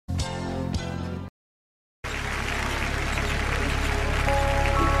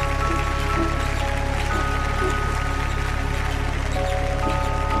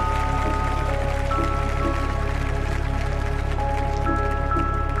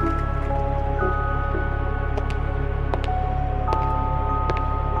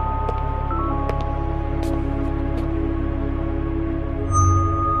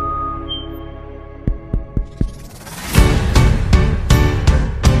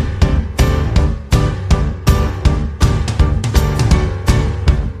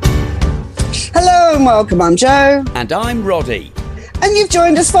and welcome. I'm Jo. And I'm Roddy. And you've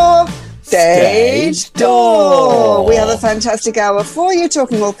joined us for Stage Door. We have a fantastic hour for you,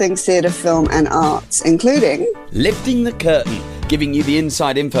 talking all things theatre, film and arts, including Lifting the Curtain, giving you the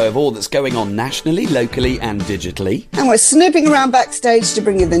inside info of all that's going on nationally, locally and digitally. And we're snooping around backstage to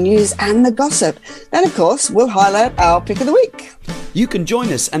bring you the news and the gossip. Then, of course, we'll highlight our pick of the week. You can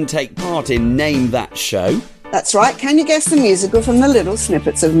join us and take part in Name That Show. That's right. Can you guess the musical from the little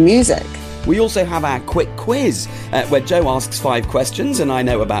snippets of music? We also have our quick quiz, where Jo asks 5 questions and I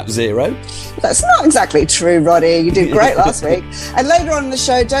know about 0. That's not exactly true, Roddy. You did great last week. And later on in the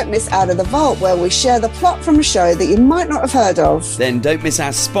show, don't miss Out of the Vault, where we share the plot from a show that you might not have heard of. Then don't miss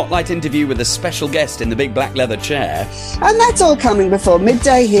our spotlight interview with a special guest in the big black leather chair. And that's all coming before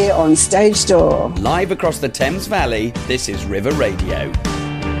midday here on Stage Door. Live across the Thames Valley, this is River Radio.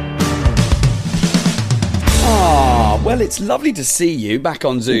 Well, it's lovely to see you back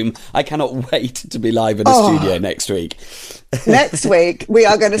on Zoom. I cannot wait to be live in the studio next week. Next week, we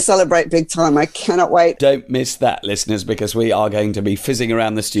are going to celebrate big time. I cannot wait. Don't miss that, listeners, because we are going to be fizzing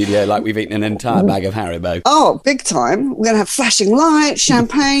around the studio like we've eaten an entire bag of Haribo. Oh, big time. We're going to have flashing lights,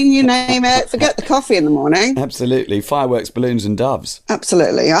 champagne, you name it. Forget the coffee in the morning. Absolutely. Fireworks, balloons and doves.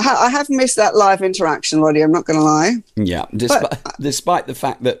 Absolutely. I have missed that live interaction, Roddy. I'm not going to lie. Yeah. Despite the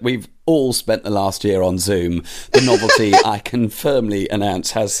fact that we've all spent the last year on Zoom, the novelty, I can firmly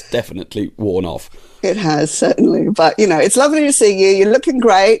announce, has definitely worn off. It has, certainly. But, you know, it's lovely to see you. You're looking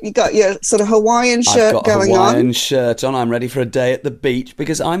great. You got your sort of Hawaiian shirt going on. I've got a Hawaiian shirt on. I'm ready for a day at the beach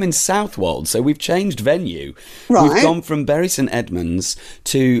because I'm in Southwold, so we've changed venue. Right. We've gone from Bury St Edmunds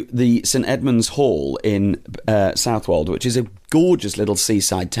to the St Edmunds Hall in Southwold, which is a gorgeous little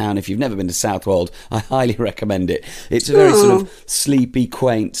seaside town. If you've never been to Southwold, I highly recommend it. It's a very sort of sleepy,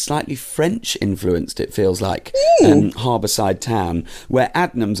 quaint, slightly French influenced, it feels like, harbourside town where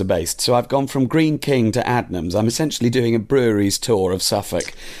Adnams are based. So I've gone from Green King to Adnams. I'm essentially doing a breweries tour of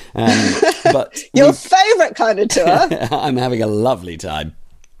Suffolk. But your favourite kind of tour. I'm having a lovely time.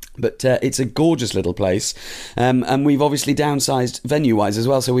 But it's a gorgeous little place, and we've obviously downsized venue-wise as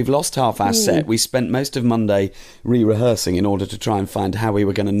well, so we've lost half our set. We spent most of Monday re-rehearsing in order to try and find how we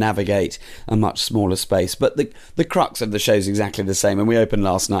were going to navigate a much smaller space. But the crux of the show is exactly the same, and we opened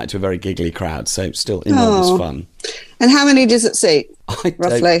last night to a very giggly crowd, so still enormous fun. And how many does it seat,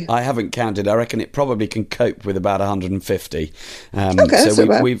 roughly? I haven't counted. I reckon it probably can cope with about 150. Okay, so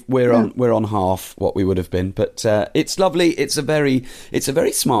that's we're on half what we would have been. But it's lovely. It's a very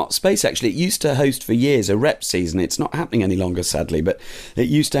smart space, actually. It used to host for years a rep season. It's not happening any longer, sadly. But it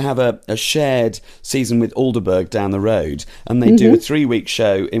used to have a shared season with Alderburgh down the road, and they do a 3-week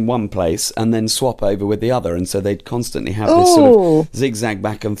show in one place and then swap over with the other. And so they'd constantly have this sort of zigzag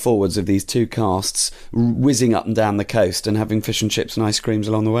back and forwards of these two casts whizzing up and down the coast and having fish and chips and ice creams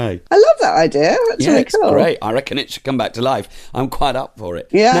along the way. I love that idea. That's really cool. It's great. I reckon it should come back to life. I'm quite up for it.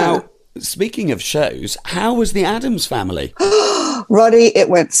 Yeah. Now, speaking of shows, how was the Addams Family? Roddy, it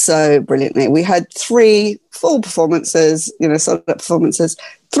went so brilliantly. We had 3 full performances, solid performances,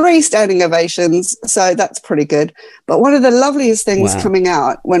 3 standing ovations, so that's pretty good. But one of the loveliest things coming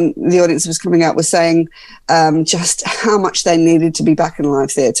out when the audience was coming out was saying just how much they needed to be back in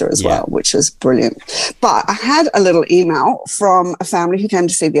live theatre as well, which was brilliant. But I had a little email from a family who came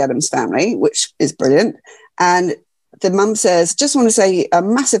to see the Addams Family, which is brilliant, and the mum says, just want to say a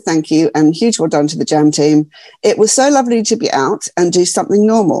massive thank you and huge well done to the Jam team. It was so lovely to be out and do something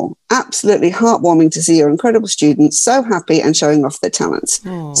normal. Absolutely heartwarming to see your incredible students so happy and showing off their talents.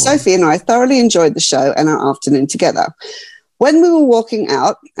 Aww. Sophie and I thoroughly enjoyed the show and our afternoon together. When we were walking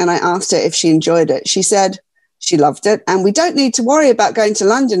out and I asked her if she enjoyed it, she said she loved it and we don't need to worry about going to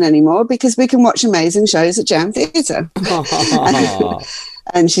London anymore because we can watch amazing shows at Jam Theatre.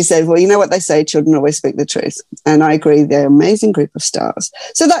 And she said, well, you know what they say, children always speak the truth. And I agree, they're an amazing group of stars.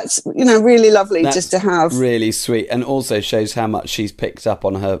 So that's, really lovely just to have. Really sweet. And also shows how much she's picked up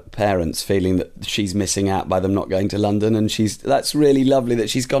on her parents feeling that she's missing out by them not going to London. And that's really lovely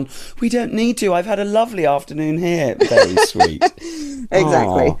that she's gone, we don't need to. I've had a lovely afternoon here. Very sweet.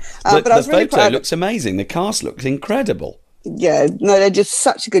 Exactly. But I was really photo looks amazing. The cast looks incredible. Yeah, no, they did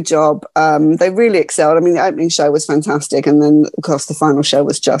such a good job. They really excelled. I mean, the opening show was fantastic. And then, of course, the final show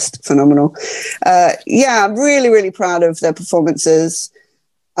was just phenomenal. I'm really, really proud of their performances.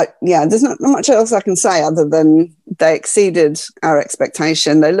 There's not much else I can say other than they exceeded our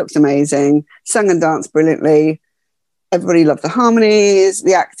expectation. They looked amazing, sung and danced brilliantly. Everybody loved the harmonies,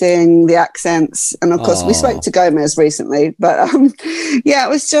 the acting, the accents. And of course, we spoke to Gomez recently, but it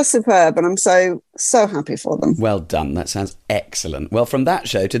was just superb. And I'm so, so happy for them. Well done. That sounds excellent. Well, from that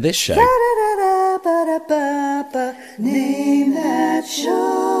show to this show. Name That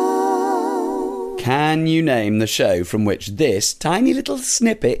Show. Can you name the show from which this tiny little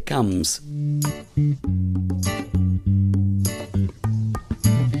snippet comes?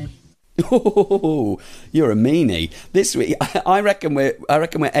 Oh, you're a meanie. This week, I reckon we're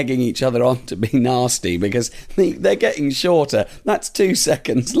egging each other on to be nasty because they're getting shorter. That's 2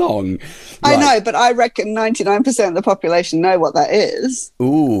 seconds long. Right. I know, but I reckon 99% of the population know what that is.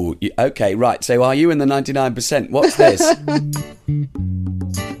 Ooh, okay, right. So are you in the 99%? What's this?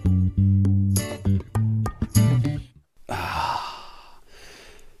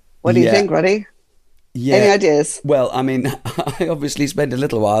 What do you think, Roddy? Yeah. Any ideas? Well, I mean, I obviously spent a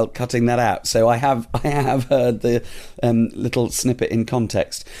little while cutting that out, so I have heard the little snippet in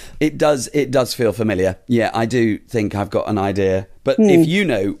context. It does feel familiar. Yeah, I do think I've got an idea. But if you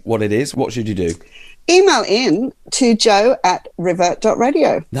know what it is, what should you do? Email in to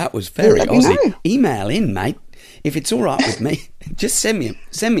joe@river.radio. That was very Aussie. Email in, mate. If it's all right with me, just send me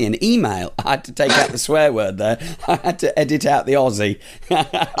an email. I had to take out the swear word there. I had to edit out the Aussie.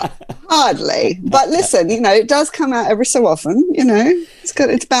 Hardly. But listen, it does come out every so often,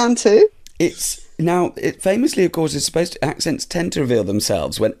 it's bound to. Famously, of course, accents tend to reveal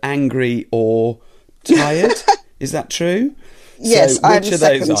themselves when angry or tired. Is that true? Yes, so which of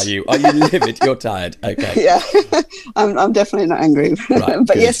those are you? Are you livid? You're tired. Okay. Yeah, I'm definitely not angry. Right,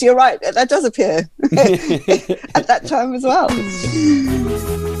 but good. Yes, you're right. That does appear at that time as well.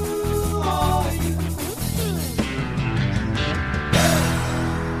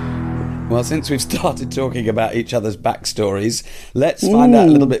 Well, since we've started talking about each other's backstories, let's find out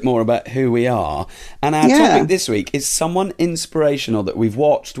a little bit more about who we are. And our topic this week is someone inspirational that we've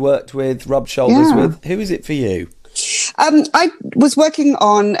watched, worked with, rubbed shoulders with. Who is it for you? I was working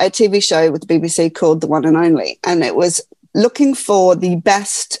on a TV show with the BBC called The One and Only, and it was looking for the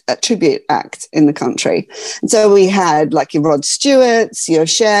best tribute act in the country. And so we had like your Rod Stewarts, your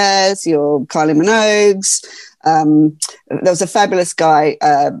Chers, your Kylie Minogues. There was a fabulous guy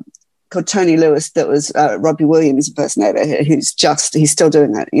called Tony Lewis that was Robbie Williams impersonator, he's still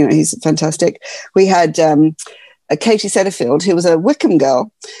doing that. He's fantastic. We had Katie Setterfield, who was a Wickham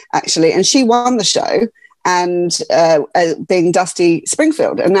girl, actually, and she won the show. And being Dusty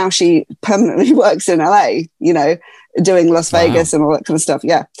Springfield, and now she permanently works in LA, doing Las Vegas and all that kind of stuff.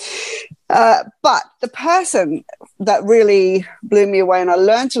 Yeah. But the person that really blew me away and I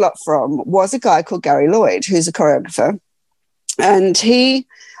learned a lot from was a guy called Gary Lloyd, who's a choreographer. And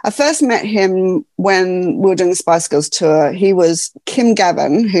I first met him when we were doing the Spice Girls tour. He was Kim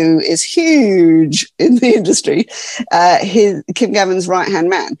Gavin, who is huge in the industry, Kim Gavin's right-hand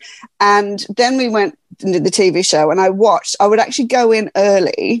man. And then we went and did the TV show, and I would actually go in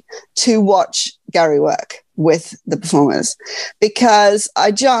early to watch Gary work with the performers, because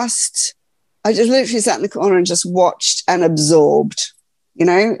I just literally sat in the corner and just watched and absorbed.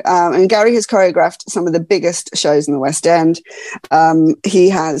 And Gary has choreographed some of the biggest shows in the West End. He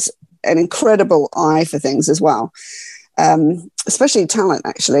has an incredible eye for things as well, especially talent,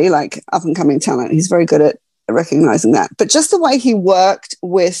 actually, like up and coming talent. He's very good at recognizing that. But just the way he worked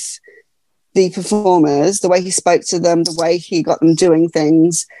with the performers, the way he spoke to them, the way he got them doing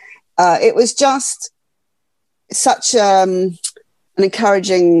things, it was just such an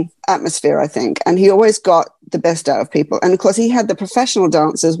encouraging atmosphere, I think. And he always got the best out of people. And of course, he had the professional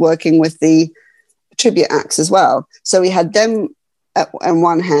dancers working with the tribute acts as well. So he had them on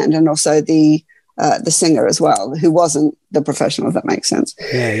one hand, and also the singer as well, who wasn't the professional, if that makes sense.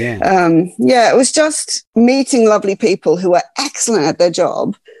 It was just meeting lovely people who are excellent at their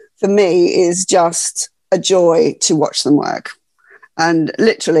job. For me, is just a joy to watch them work. And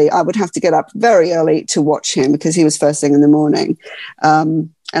literally, I would have to get up very early to watch him because he was first thing in the morning.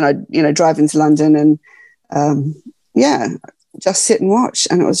 And I'd drive into London and just sit and watch.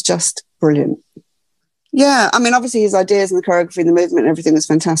 And it was just brilliant. Yeah, I mean, obviously his ideas and the choreography and the movement and everything was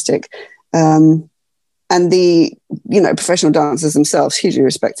fantastic. And the, professional dancers themselves hugely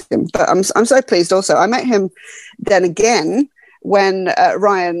respected him. But I'm so pleased also. I met him then again when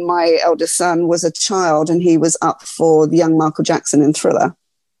Ryan, my eldest son, was a child and he was up for the young Michael Jackson in Thriller.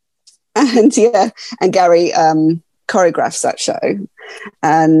 And Gary choreographs that show.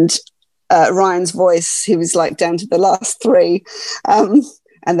 And Ryan's voice, he was like down to the last three. And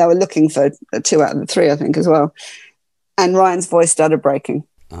they were looking for 2 out of the 3, I think, as well. And Ryan's voice started breaking.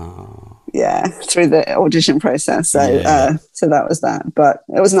 Oh. Yeah, through the audition process. So so that was that. But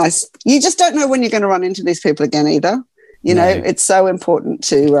it was nice. You just don't know when you're going to run into these people again either. It's so important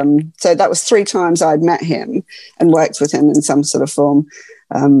to so that was 3 times I'd met him and worked with him in some sort of form.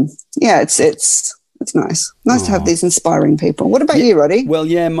 It's nice to have these inspiring people. What about you, Roddy? Well,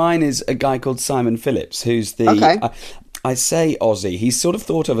 mine is a guy called Simon Phillips, who's the I say Aussie. He's sort of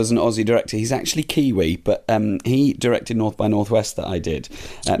thought of as an Aussie director. He's actually Kiwi, but he directed North by Northwest that I did.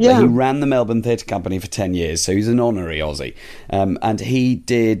 But he ran the Melbourne Theatre Company for 10 years, so he's an honorary Aussie. And he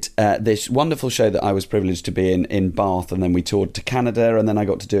did this wonderful show that I was privileged to be in Bath, and then we toured to Canada, and then I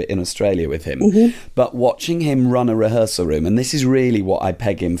got to do it in Australia with him. Mm-hmm. But watching him run a rehearsal room, and this is really what I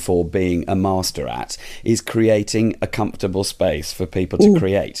peg him for being a master at, is creating a comfortable space for people to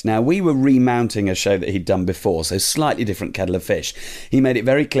create. Now, we were remounting a show that he'd done before, so slightly different kettle of fish. He made it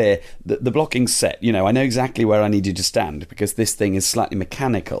very clear that the blocking's set. You know, I know exactly where I need you to stand because this thing is slightly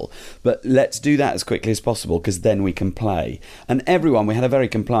mechanical, but let's do that as quickly as possible because then we can play. And everyone, we had a very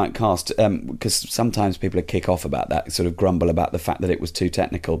compliant cast because sometimes people kick off about that, sort of grumble about the fact that it was too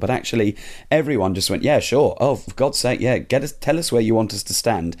technical, but actually everyone just went, yeah, sure. Oh, for God's sake, yeah, tell us where you want us to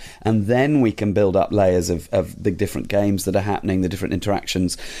stand, and then we can build up layers of the different games that are happening, the different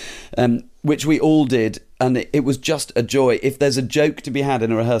interactions, which we all did, and it was just a joy. If there's a joke to be had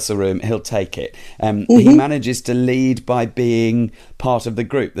in a rehearsal room, he'll take it. He manages to lead by being part of the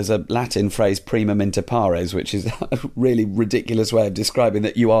group. There's a Latin phrase, primum inter pares, which is a really ridiculous way of describing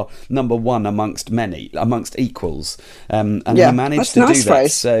that you are number one amongst many, amongst equals. And he managed to do that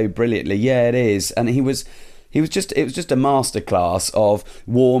so brilliantly. Yeah, it is. And it was just a masterclass of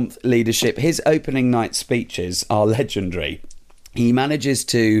warmth, leadership. His opening night speeches are legendary. He manages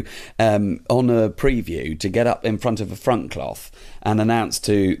to, on a preview, to get up in front of a front cloth and announce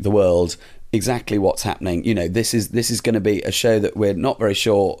to the world exactly what's happening. You know, this is going to be a show that we're not very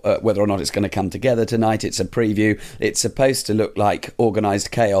sure whether or not it's going to come together tonight. It's a preview. It's supposed to look like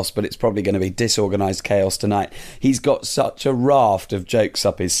organised chaos, but it's probably going to be disorganised chaos tonight. He's got such a raft of jokes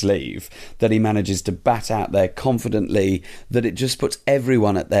up his sleeve that he manages to bat out there confidently that it just puts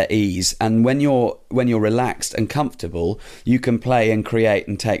everyone at their ease. And when you're relaxed and comfortable, you can play and create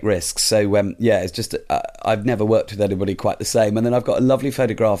and take risks. So it's just I've never worked with anybody quite the same. And then I've got a lovely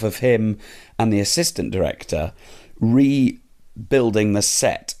photograph of him and the assistant director rebuilding the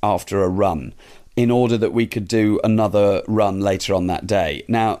set after a run in order that we could do another run later on that day.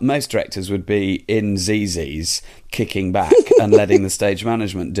 Now, most directors would be in ZZ's kicking back and letting the stage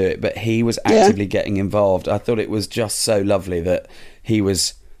management do it, but he was actively getting involved. I thought it was just so lovely that he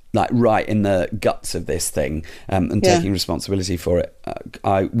was like right in the guts of this thing and taking responsibility for it.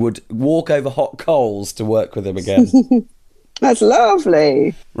 I would walk over hot coals to work with him again. That's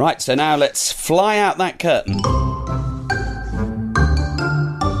lovely. Right, so now let's fly out that curtain.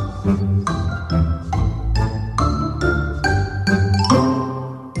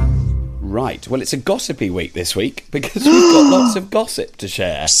 Right, well, it's a gossipy week this week because we've got lots of gossip to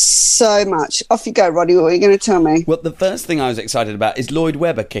share. So much. Off you go, Roddy. What are you going to tell me? Well, the first thing I was excited about is Lloyd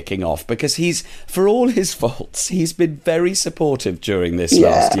Webber kicking off because he's, for all his faults, he's been very supportive during this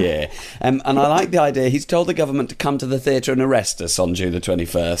last year. And I like the idea. He's told the government to come to the theatre and arrest us on June the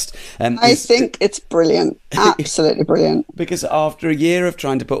 21st. I think it's brilliant. Absolutely brilliant. Because after a year of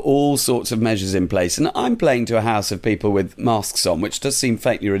trying to put all sorts of measures in place, and I'm playing to a house of people with masks on, which does seem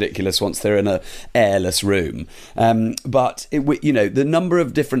faintly ridiculous once they're in a airless room, but the number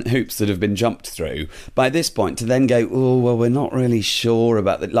of different hoops that have been jumped through by this point to then go, oh well, we're not really sure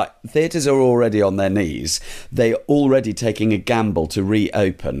about that. Like, theatres are already on their knees. They're already taking a gamble to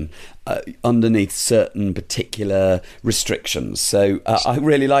reopen underneath certain particular restrictions. So I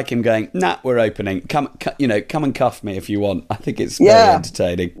really like him going, nah, we're opening. Come and cuff me if you want. I think it's very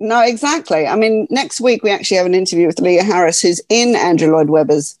entertaining. No, exactly. I mean, next week we actually have an interview with Leah Harris, who's in Andrew Lloyd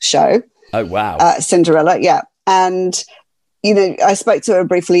Webber's show. Oh, wow. Cinderella, yeah. And, I spoke to her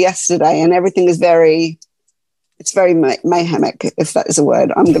briefly yesterday and everything is very mayhemic, if that is a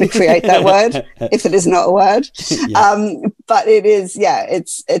word. I'm going to create that word, if it is not a word. But it is,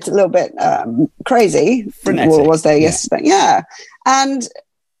 it's a little bit crazy. Frenetic. Or was there yesterday? Yeah. And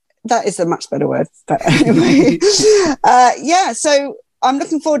that is a much better word. But anyway, so I'm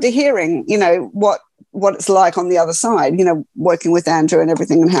looking forward to hearing, what it's like on the other side, working with Andrew and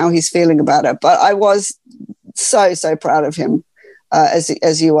everything and how he's feeling about it. But I was so proud of him,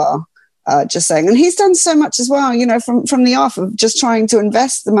 as you are. Just saying, and he's done so much as well, from the off of just trying to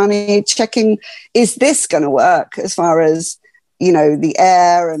invest the money, checking, is this going to work as far as, the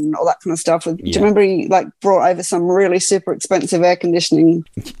air and all that kind of stuff. Do you remember he brought over some really super expensive air conditioning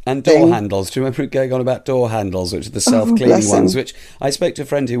and door handles? Do you remember going on about door handles, which are the self-cleaning ones, which I spoke to a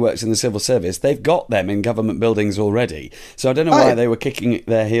friend who works in the civil service. They've got them in government buildings already. So I don't know why they were kicking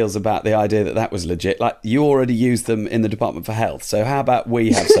their heels about the idea that was legit. Like, you already use them in the Department for Health. So how about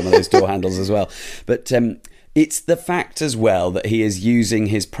we have some of those door handles as well? But It's the fact as well that he is using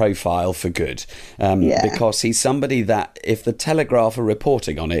his profile for good, because he's somebody that if the Telegraph are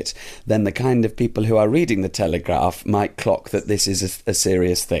reporting on it, then the kind of people who are reading the Telegraph might clock that this is a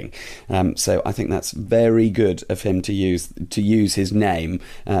serious thing. So I think that's very good of him to use his name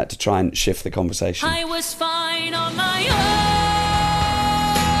to try and shift the conversation. I was fine on my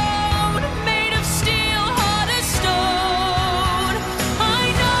own, made of steel, hard as stone.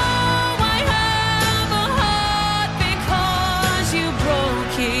 I know I have a heart because you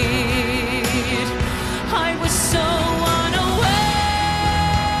broke it. I was so unaware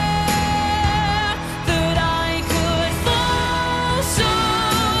that I could fall so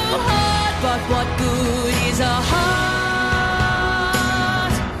hard. But what good is a heart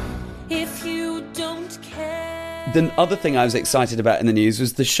if you don't care? The other thing I was excited about in the news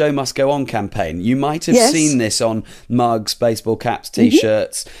was the Show Must Go On campaign. You might have seen this on mugs, baseball caps,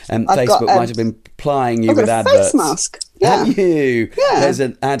 T-shirts, and Facebook might have been plying you with adverts. Face mask. Yeah. Have you? Yeah. There's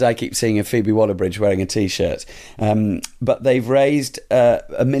an ad I keep seeing of Phoebe Waller-Bridge wearing a T-shirt. But they've raised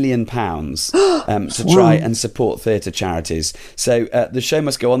 £1 million to try and support theatre charities. So the Show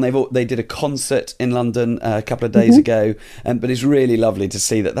Must Go On. They did a concert in London a couple of days ago, but it's really lovely to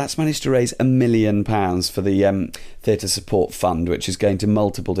see that that's managed to raise £1 million for the Theatre Support Fund, which is going to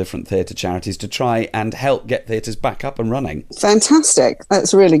multiple different theatre charities to try and help get theatres back up and running. Fantastic.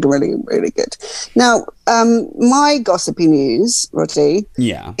 That's really, really, really good. Now, my gossipy news, Roddy,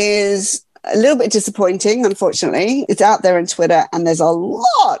 is a little bit disappointing, unfortunately. It's out there on Twitter, and there's a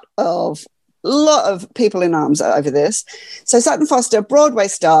lot of people in arms over this. So Sutton Foster, Broadway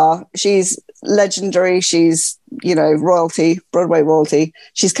star, she's legendary. She's, royalty, Broadway royalty.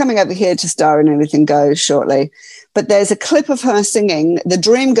 She's coming over here to star in Anything Goes shortly. But there's a clip of her singing the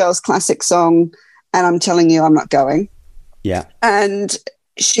Dreamgirls classic song, And I'm Telling You I'm Not Going. Yeah. And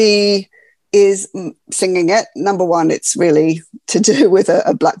she is singing it. Number one, it's really to do with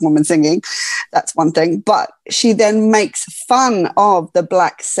a black woman singing. That's one thing. But she then makes fun of the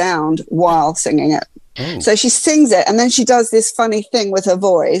black sound while singing it. Oh. So she sings it, and then she does this funny thing with her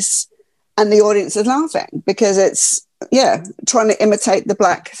voice, and the audience is laughing because it's, trying to imitate the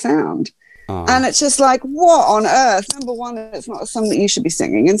black sound. And it's just like, what on earth? Number one, it's not a song that you should be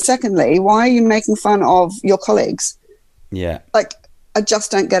singing. And secondly, why are you making fun of your colleagues? Yeah. Like, I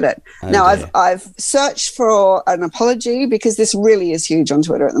just don't get it. Oh, now, dear. I've searched for an apology because this really is huge on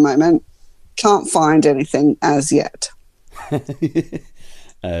Twitter at the moment. Can't find anything as yet.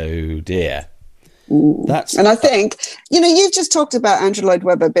 Oh, dear. And I think, you've just talked about Andrew Lloyd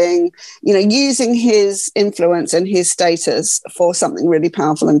Webber being, using his influence and his status for something really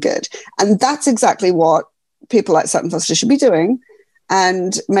powerful and good. And that's exactly what people like Sutton Foster should be doing,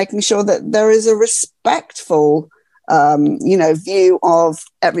 and making sure that there is a respectful, view of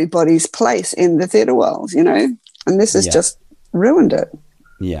everybody's place in the theatre world, and this has just ruined it.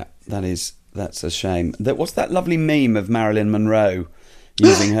 Yeah, that's a shame. What's that lovely meme of Marilyn Monroe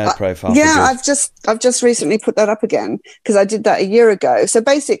using her profile? I've just recently put that up again because I did that a year ago. So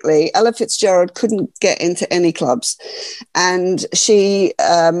basically, Ella Fitzgerald couldn't get into any clubs, and she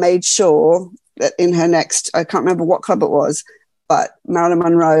made sure that in her next, I can't remember what club it was, but Marilyn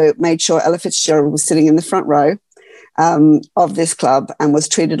Monroe made sure Ella Fitzgerald was sitting in the front row of this club and was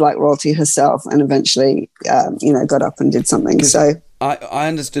treated like royalty herself, and eventually, got up and did something. So I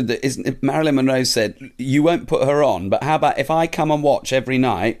understood that Marilyn Monroe said, you won't put her on, but how about if I come and watch every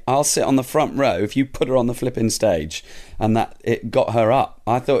night, I'll sit on the front row if you put her on the flipping stage. And that it got her up.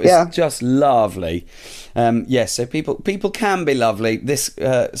 I thought it was just lovely. Yes, so people can be lovely. This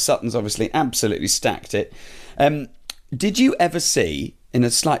Sutton's obviously absolutely stacked it. Did you ever see, in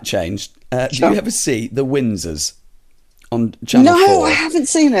a slight change, did you ever see The Windsors on Channel 4? No, I haven't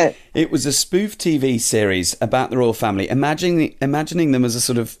seen it. It was a spoof TV series about the royal family, imagining them as a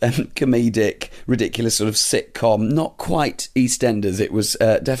sort of comedic, ridiculous sort of sitcom, not quite EastEnders. It was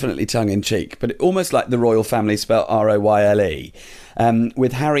definitely tongue-in-cheek, but almost like the royal family spelled Royle,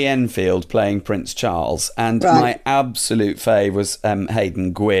 with Harry Enfield playing Prince Charles, and my absolute fave was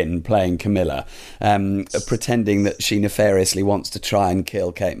Hayden Gwynn playing Camilla, pretending that she nefariously wants to try and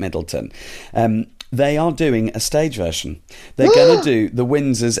kill Kate Middleton. They are doing a stage version. They're going to do The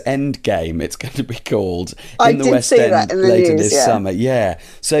Windsors Endgame, it's going to be called, in the West End later this summer. Yeah.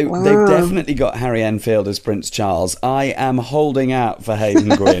 So they've definitely got Harry Enfield as Prince Charles. I am holding out for Hayden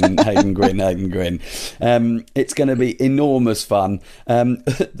Gwynn, Hayden Gwynn. It's going to be enormous fun.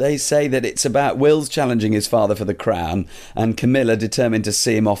 They say that it's about Will's challenging his father for the crown, and Camilla determined to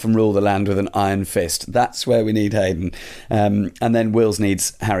see him off and rule the land with an iron fist. That's where we need Hayden. And then Will's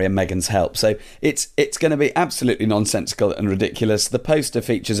needs Harry and Meghan's help. So it's it's going to be absolutely nonsensical and ridiculous. The poster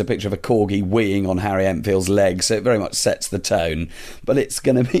features a picture of a corgi weeing on Harry Entfield's leg, so it very much sets the tone. But it's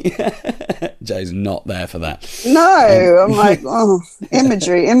going to be... Joe's not there for that. No, I'm like, oh,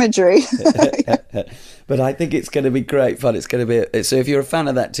 imagery. But I think it's going to be great fun. It's going to be... So if you're a fan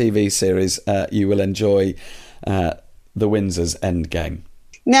of that TV series, you will enjoy The Windsor's Endgame.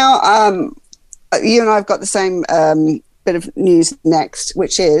 Now, you and I have got the same bit of news next,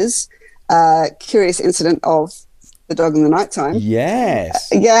 which is Curious Incident of the Dog in the Nighttime. Yes.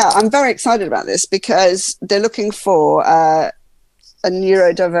 Yeah, I'm very excited about this because they're looking for a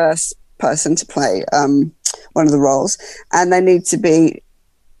neurodiverse person to play one of the roles, and they need to be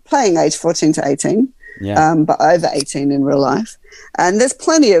playing age 14 to 18. Yeah. But over 18 in real life. And there's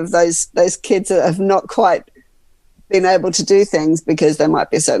plenty of those kids that have not quite been able to do things because they might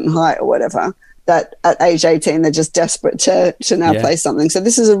be a certain height or whatever, that at age 18 they're just desperate to now play something. So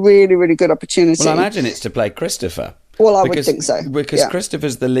this is a really, really good opportunity. Well, I imagine it's to play Christopher. Well, I would think so. Because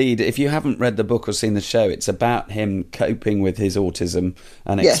Christopher's the lead. If you haven't read the book or seen the show, it's about him coping with his autism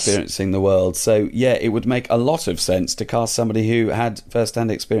and experiencing the world. So, yeah, it would make a lot of sense to cast somebody who had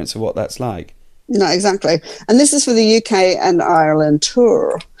first-hand experience of what that's like. No, exactly. And this is for the UK and Ireland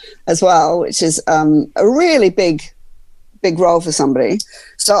tour as well, which is a really big role for somebody.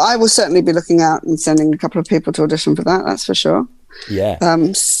 So I will certainly be looking out and sending a couple of people to audition for that, that's for sure. Yeah.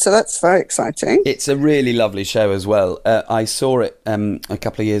 So that's very exciting. It's a really lovely show as well. I saw it a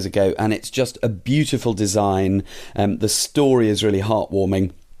couple of years ago, and it's just a beautiful design. The story is really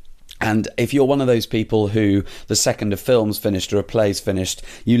heartwarming. And if you're one of those people who the second a film's finished or a play's finished,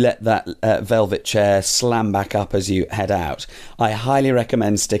 you let that velvet chair slam back up as you head out, I highly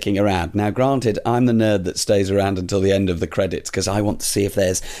recommend sticking around. Now, granted, I'm the nerd that stays around until the end of the credits because I want to see if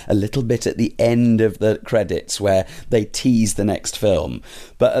there's a little bit at the end of the credits where they tease the next film.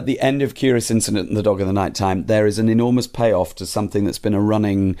 But at the end of Curious Incident and The Dog in the Nighttime, there is an enormous payoff to something that's been a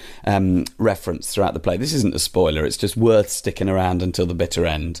running reference throughout the play. This isn't a spoiler, it's just worth sticking around until the bitter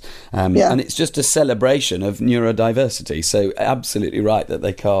end. And it's just a celebration of neurodiversity. So absolutely right that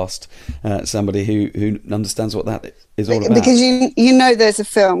they cast somebody who understands what that is all about. Because you know there's a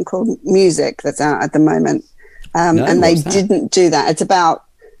film called Music that's out at the moment. And they didn't do that. It's about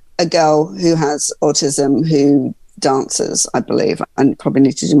a girl who has autism who dances, I believe. I probably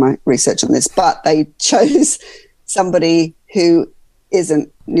need to do my research on this. But they chose somebody who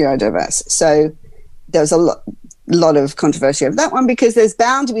isn't neurodiverse. So there was a lot of controversy over that one because there's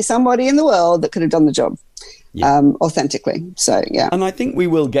bound to be somebody in the world that could have done the job authentically. So yeah, and I think we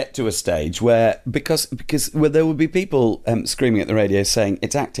will get to a stage where because there will be people screaming at the radio saying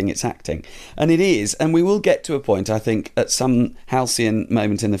it's acting, and it is, and we will get to a point, I think, at some halcyon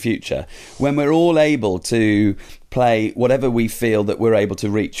moment in the future when we're all able to play whatever we feel that we're able to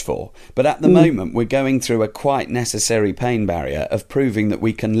reach for. But at the moment, we're going through a quite necessary pain barrier of proving that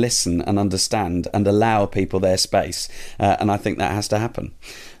we can listen and understand and allow people their space. And I think that has to happen.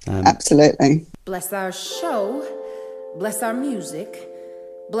 Absolutely. Bless our show, bless our music,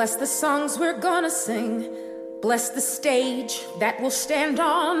 bless the songs we're gonna sing, bless the stage that we'll stand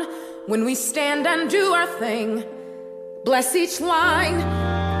on when we stand and do our thing. Bless each line,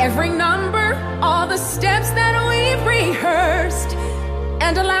 every number, all the steps that we've rehearsed,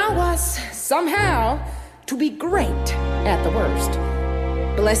 and allow us somehow to be great at the worst.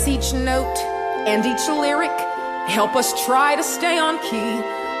 Bless each note and each lyric, help us try to stay on key.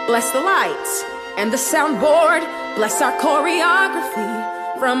 Bless the lights and the soundboard, bless our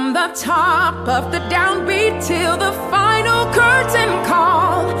choreography, from the top of the downbeat till the final curtain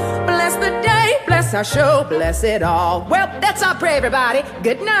call. Bless the day, bless our show, bless it all. Well, that's our prayer, everybody.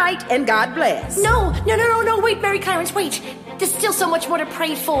 Good night and God bless. No, wait, Mary Clarence, wait. There's still so much more to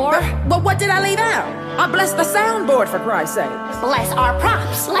pray for. But what did I leave out? I bless the soundboard, for Christ's sake. Bless our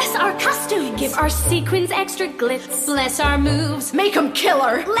props. Bless our costumes. Give our sequins extra glitz. Bless our moves. Make 'em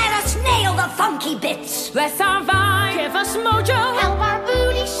killer. Let us nail the funky bits. Bless our vibe. Give us mojo. Help our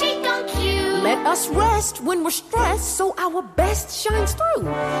booty shake on cue. Let us rest when we're stressed so our best shines through.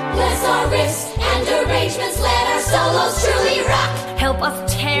 Bless our riffs and arrangements. Let our solos truly rock. Help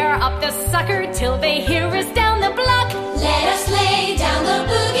us tear up the sucker till they hear us down the block. Let us lay down the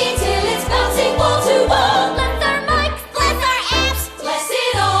boogie till it's bouncing wall to wall. Bless our mics, bless our amps, bless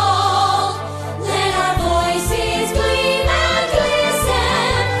it all. Let our voices gleam and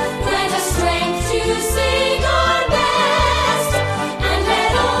glisten. Grant us strength to sing our best. And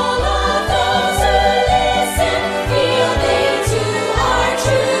let all of those who listen feel they too are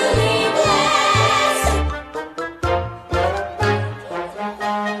truly blessed.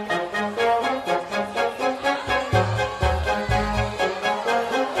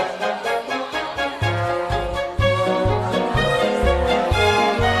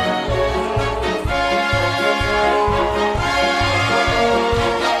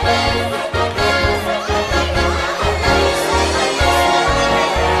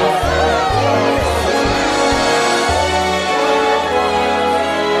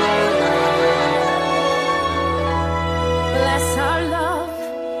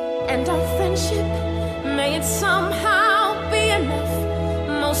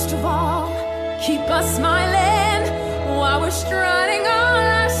 keep us smiling while we're strutting all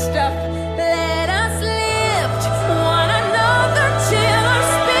our stuff. Let us lift one another till our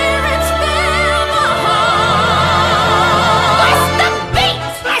spirits fill the heart. Bless the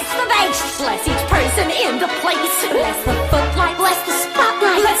beats, bless the bass, bless each person in the place. Bless the footlight, bless the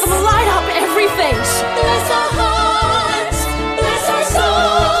spotlight, let them light up every face. Bless our hearts, bless our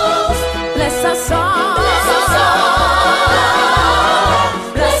souls, Bless our song. bless our song,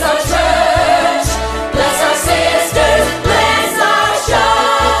 bless our church, bless our sisters, bless our show.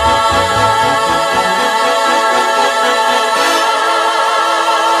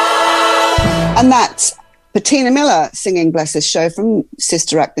 And that's Bettina Miller singing Bless This Show from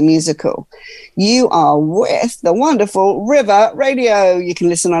Sister Act the Musical. You are with the wonderful River Radio. You can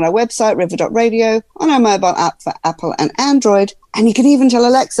listen on our website, river.radio, on our mobile app for Apple and Android. And you can even tell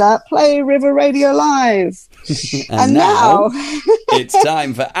Alexa, play River Radio Live. And now it's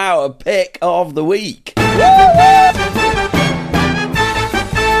time for our pick of the week.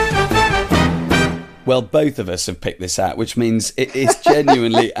 Well, both of us have picked this out, which means it is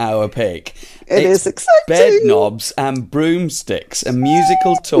genuinely our pick. It It's is exciting. Bedknobs and Broomsticks, a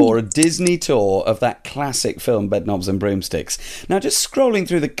musical tour, a Disney tour of that classic film, Bedknobs and Broomsticks. Now, just scrolling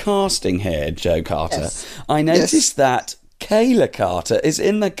through the casting here, Joe Carter, Yes. I noticed that Kayla Carter is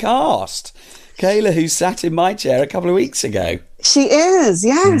in the cast. Kayla, who sat in my chair a couple of weeks ago. She is,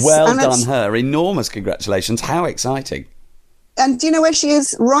 yes. Well And done, it's- her. Enormous congratulations. How exciting. And do you know where she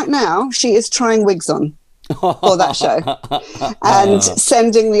is right now? She is trying wigs on for that show and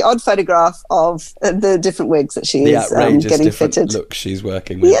sending the odd photograph of the different wigs that she The is outrageous getting different fitted. look she's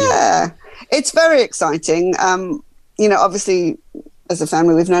working with. Yeah, it's very exciting. You know, obviously, as a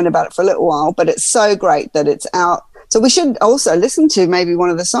family, we've known about it for a little while, but it's so great that it's out. So we should also listen to maybe one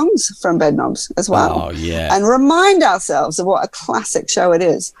of the songs from Bedknobs as well. Oh, yeah. And remind ourselves of what a classic show it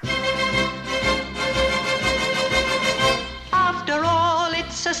is. After all,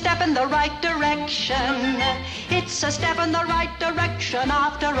 it's a step in the right direction. It's a step in the right direction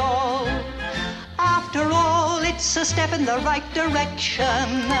after all. After all, it's a step in the right direction.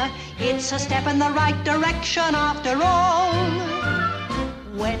 It's a step in the right direction after all.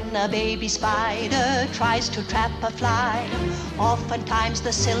 When a baby spider tries to trap a fly, oftentimes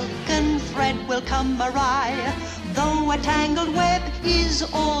the silken thread will come awry. Though a tangled web is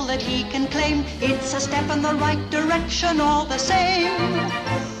all that he can claim, it's a step in the right direction all the same.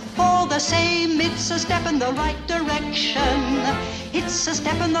 All the same, it's a step in the right direction. It's a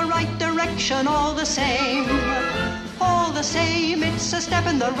step in the right direction all the same. All the same, it's a step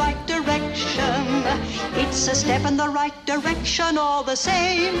in the right direction. It's a step in the right direction all the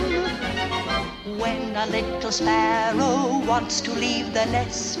same. When a little sparrow wants to leave the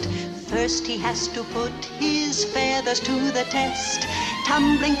nest, first he has to put his feathers to the test.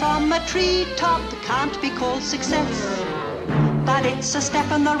 Tumbling from a treetop can't be called success, but it's a step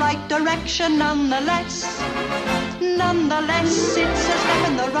in the right direction nonetheless. Nonetheless, it's a step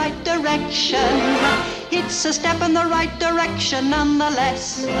in the right direction. It's a step in the right direction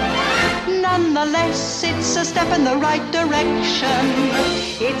nonetheless. Nonetheless, it's a step in the right direction.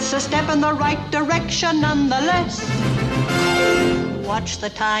 It's a step in the right direction nonetheless. Watch the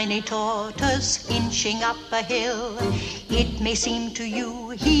tiny tortoise inching up a hill. It may seem to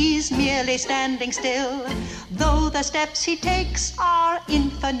you he's merely standing still, though the steps he takes are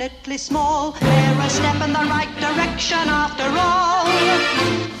infinitely small. They're a step in the right direction after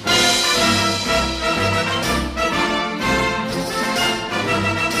all.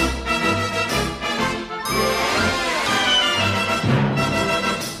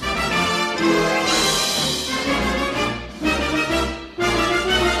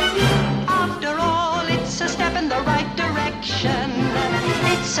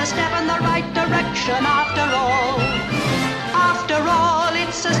 It's a step in the right direction after all. After all,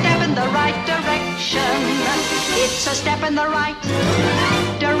 it's a step in the right direction. It's a step in the right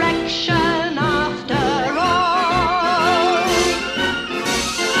direction after all.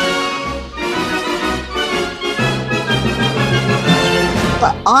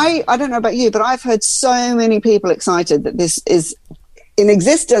 But I don't know about you, but I've heard so many people excited that this is in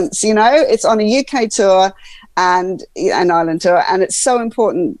existence. You know, it's on a UK tour and an Ireland tour, and it's so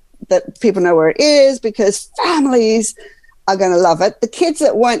important that people know where it is because families are going to love it. The kids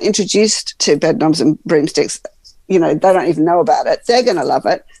that weren't introduced to Bedknobs and Broomsticks, you know, they don't even know about it. They're going to love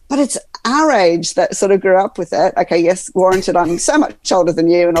it. but it's our age that sort of grew up with it. Okay, yes, warranted. I'm so much older than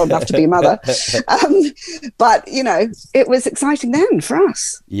you and old enough to be a mother. But, you know, it was exciting then for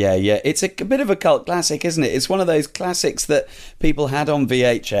us. Yeah. It's a bit of a cult classic, isn't it? It's one of those classics that people had on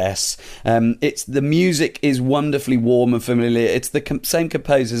VHS. It's the music is wonderfully warm and familiar. It's the same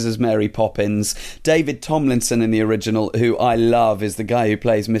composers as Mary Poppins. David Tomlinson in the original, who I love, is the guy who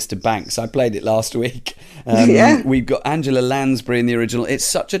plays Mr. Banks. I played it last week. We've got Angela Lansbury in the original. It's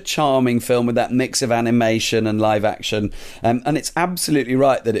such a charming film with that mix of animation and live action. And it's absolutely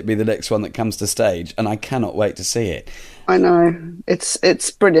right that it be the next one that comes to stage. And I cannot wait to see it. I know.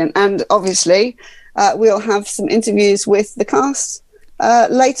 It's brilliant. And obviously, we'll have some interviews with the cast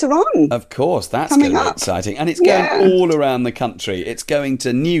later on. Of course, that's coming going to be up. exciting. And it's going all around the country. It's going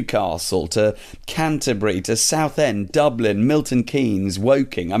to Newcastle, to Canterbury, to Southend, Dublin, Milton Keynes,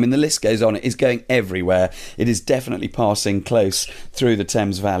 Woking. I mean, the list goes on. It is going everywhere. It is definitely passing close through the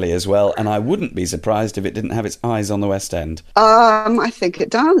Thames Valley as well. And I wouldn't be surprised if it didn't have its eyes on the West End. I think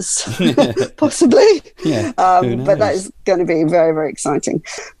it does. Possibly. Yeah, who knows? But that is going to be very, very exciting.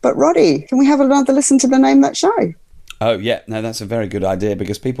 But Roddy, can we have another listen to the Name That Show? Oh, yeah. No, that's a very good idea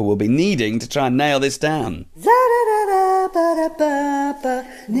because people will be needing to try and nail this down.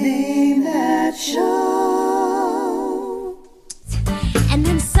 Name that show. And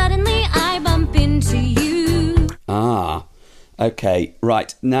then suddenly I bump into you. Ah, okay.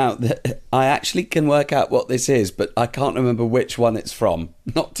 Right. Now, I actually can work out what this is, but I can't remember which one it's from.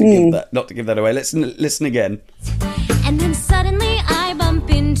 Not to give that away. Let's listen again. And then suddenly I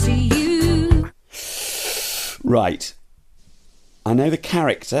bump into you. Right. I know the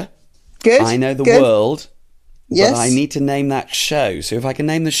character. Good. I know the good. world. Yes. But I need to name that show. So if I can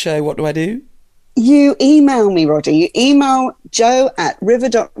name the show, what do I do? You email me, Roddy. You email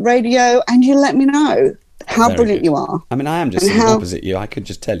joe@river.radio and you let me know how Very brilliant good. you are. I mean, I am just And sitting how- opposite you. I could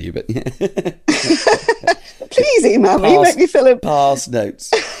just tell you, but Please email me. Make me feel pass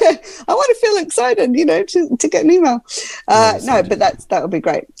notes. I want to feel excited, you know, to get an email. No, but that would be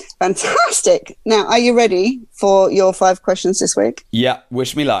great. Fantastic. Now, are you ready for your 5 questions this week? Yeah,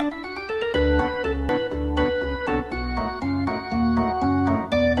 wish me luck.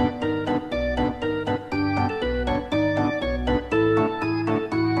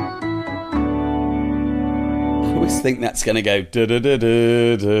 I always think that's going to go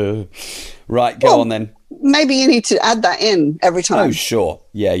da-da-da-da-da. Right, go on then. Maybe you need to add that in every time. Oh, sure.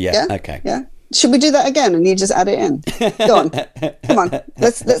 Yeah, Yeah? okay. Yeah. Should we do that again and you just add it in? Go on. Come on.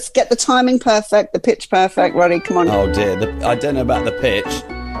 Let's get the timing perfect, the pitch perfect. Roddy, come on. Oh dear, I don't know about the pitch.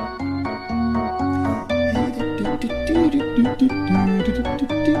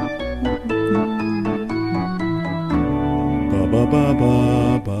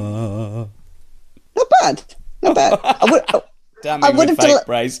 Not bad. Not bad. Damn I me would with have fake done-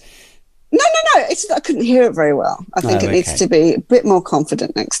 praise. No. It's I couldn't hear it very well. I think Oh, it needs okay. to be a bit more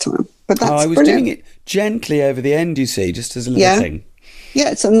confident next time. But that's I was brilliant. doing it gently over the end, you see, just as a little Yeah. thing.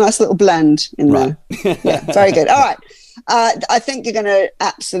 Yeah, it's a nice little blend in Right. there. Yeah, very good. All right. I think you're going to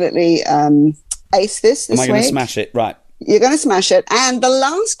absolutely ace this Am I week. going to smash it? Right. You're going to smash it. And the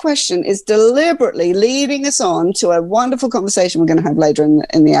last question is deliberately leading us on to a wonderful conversation we're going to have later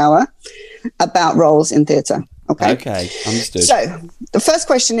in the hour about roles in theatre. Okay. Okay, understood. So the first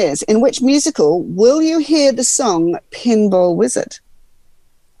question is, in which musical will you hear the song Pinball Wizard?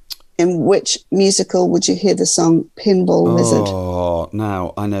 In which musical would you hear the song Pinball Wizard? Oh,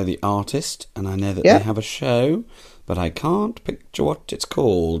 now I know the artist and I know that Yeah. they have a show, but I can't picture what it's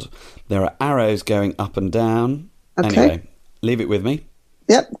called. There are arrows going up and down. Okay. Anyway, leave it with me.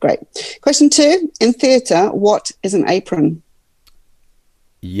 Yep, great. Question 2, in theatre, what is an apron?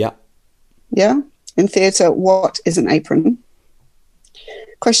 Yeah. Yeah? In theatre, what is an apron?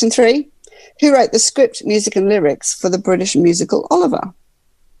 Question 3, who wrote the script, music and lyrics for the British musical Oliver?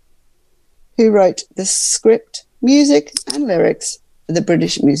 Who wrote the script, music and lyrics for the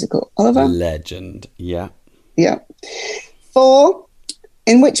British musical Oliver? Legend. Yeah. Yeah. 4,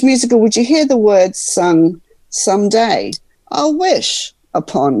 in which musical would you hear the words sung, someday I'll wish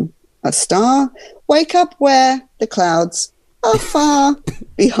upon a star, wake up where the clouds are far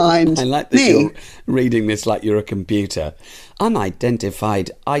behind I like that me? you're reading this like you're a computer. Unidentified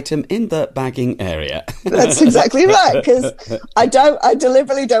item in the bagging area. That's exactly right, because I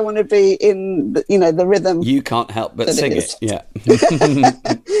deliberately don't want to be in, the rhythm. You can't help but That sing is. it. Yeah.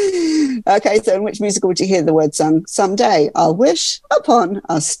 Okay, so in which musical would you hear the word sung, someday I'll wish upon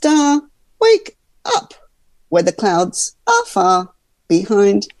a star, wake up where the clouds are far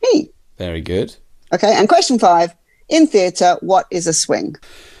behind me? Very good. Okay, and question 5, in theatre, what is a swing?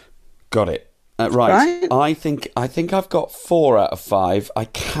 Got it. Right. I think I've got 4 out of 5. I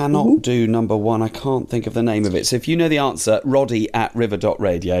cannot do number 1. I can't think of the name of it. So if you know the answer,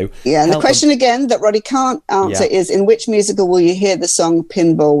 Roddy@river.radio. Yeah, and the question again that Roddy can't answer is, in which musical will you hear the song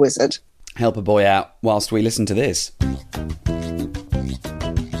Pinball Wizard? Help a boy out whilst we listen to this.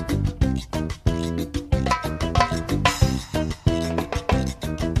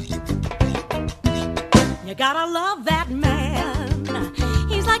 You gotta love that man.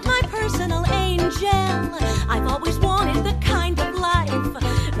 He's like my personal angel. I've always wanted the kind of life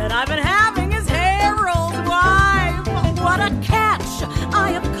that I've been having as Harold's wife. What a catch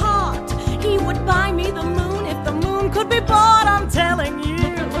I have caught. He would buy me the moon if the moon could be bought. I'm telling you,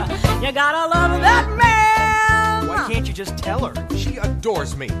 you gotta love that man. Why can't you just tell her? She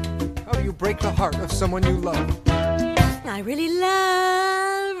adores me. How do you break the heart of someone you love? I really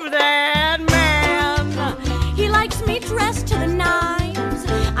love that man. He likes me dressed to the nines.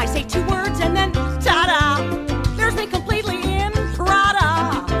 I say 2 words and then ta-da! There's me completely in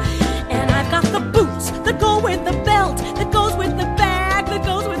Prada. And I've got the boots that go with the belt, that goes with the bag, that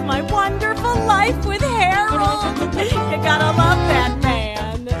goes with my wonderful life with Harold. You gotta love that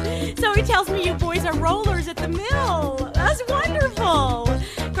man. So he tells me you boys are rollers at the mill. That's wonderful.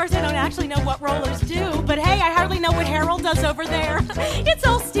 Of course, I don't actually know what rollers do, but hey, I hardly know what Harold does over there. It's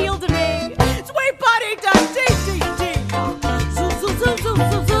all steel to me. Sweet buddy does dee-dee-dee. Zoo, zoo, zoo, zoo,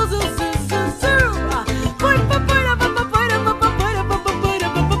 zoo, zoo, zoo, zoo, zoo, zoo.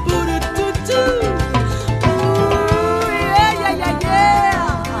 Ooh, yeah, yeah, yeah,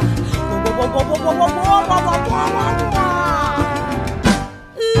 yeah.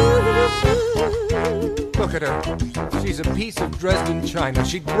 Ooh. Look at her. She's a piece of Dresden china.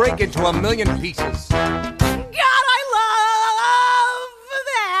 She'd break into 1,000,000 pieces. God, I love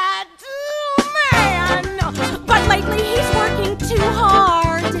that man. But lately he's working too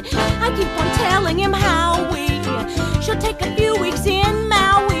hard. I keep on telling him how we should take a few weeks in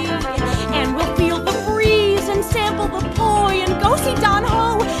Maui, and we'll feel the breeze and sample the poi and go see Don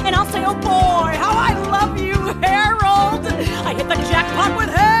Ho. And I'll say, oh boy, how I love you, Harold. I hit the jackpot with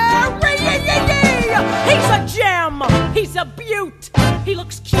Harry. He's a gem. He's a beaut. He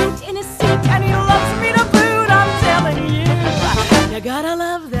looks cute in his suit and he loves me to boot. I'm telling you, you gotta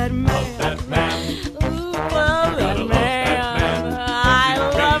love that man. Love that man. Ooh, love that man. I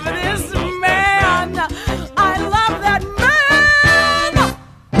love this man. I love that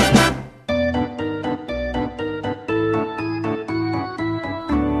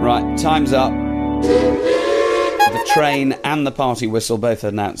man. Right, time's up. The train and the party whistle both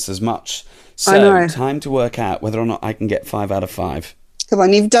announced as much. I know. So, time to work out whether or not I can get 5 out of 5. Come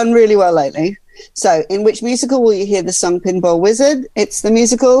on, you've done really well lately. So, in which musical will you hear the song Pinball Wizard? It's the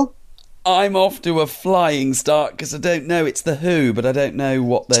musical I'm off to a flying start because I don't know. It's The Who, but I don't know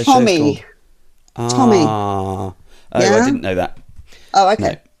what their Tommy. show's called. Tommy. Oh, Yeah? I didn't know that. Oh, okay.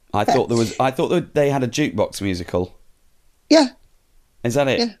 No, I Okay. thought there was. I thought that they had a jukebox musical. Yeah, Is that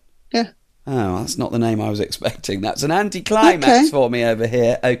it? yeah, yeah. Oh, that's not the name I was expecting. That's an anticlimax Okay. for me over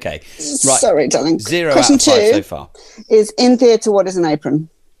here. Okay, right. Sorry, darling. 0 Question out of 5 2 so far. is in theatre, what is an apron?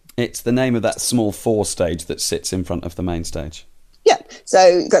 It's the name of that small 4 stage that sits in front of the main stage. Yeah. So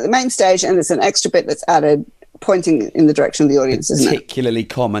you've got the main stage and it's an extra bit that's added pointing in the direction of the audience, isn't it? Particularly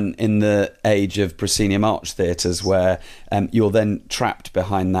common in the age of proscenium arch theatres where you're then trapped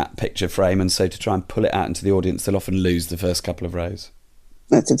behind that picture frame, and so to try and pull it out into the audience, they'll often lose the first couple of rows.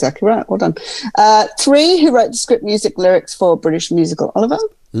 That's exactly right. Well done. 3, who wrote the script music lyrics for British musical Oliver?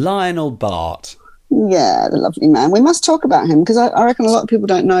 Lionel Bart. Yeah, the lovely man. We must talk about him because I reckon a lot of people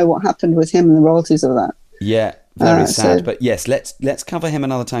don't know what happened with him and the royalties of that. Yeah, very sad. so- But yes, let's cover him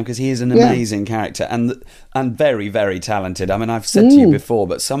another time because he is an amazing character and very, very talented. I mean, I've said to you before,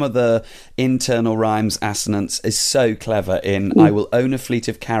 but some of the internal rhymes, assonance is so clever in I will own a fleet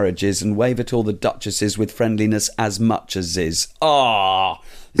of carriages and wave at all the duchesses with friendliness as much as is. Ah,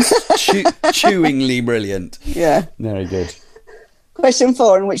 chewingly brilliant. Yeah. Very good. Question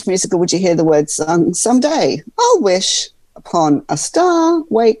 4, in which musical would you hear the words sung? Someday I'll wish upon a star,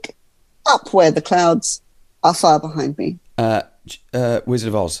 wake up where the clouds are far behind me. Wizard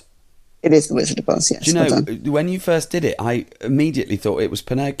of Oz. It is the Wizard of Oz, yes. Do you well know, done. when you first did it, I immediately thought it was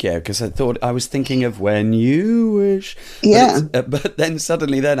Pinocchio because I thought I was thinking of When You Wish. Yeah. But then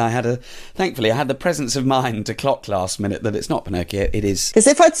suddenly thankfully I had the presence of mind to clock last minute that it's not Pinocchio, it is. Because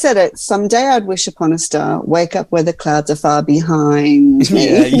if I'd said it, someday I'd wish upon a star, wake up where the clouds are far behind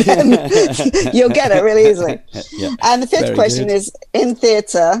me. Yeah. You'll get it really easily. Yeah. And the 5th Very question good. is, in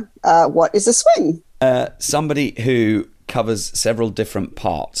theatre, what is a swing? Somebody who covers several different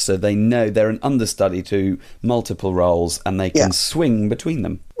parts, so they know they're an understudy to multiple roles and they can swing between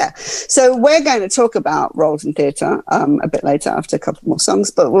them. Yeah. So we're going to talk about roles in theatre a bit later after a couple more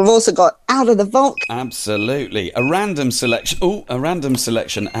songs, but we've also got Out of the Vault. Absolutely. A random selection. Oh, a random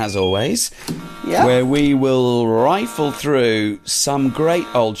selection as always. Yeah. Where we will rifle through some great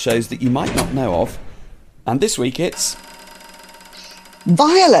old shows that you might not know of. And this week it's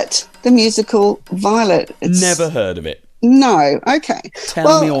Violet, the musical Violet. Never heard of it. No. Okay.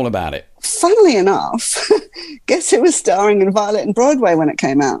 Tell me all about it. Funnily enough, guess who was starring in Violet in Broadway when it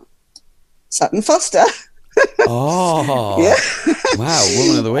came out? Sutton Foster. Oh. Yeah. Wow,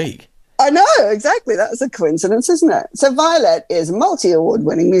 Woman of the Week. I know, exactly. That's a coincidence, isn't it? So Violet is a multi-award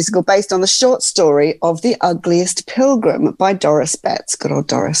winning musical based on the short story of The Ugliest Pilgrim by Doris Betts. Good old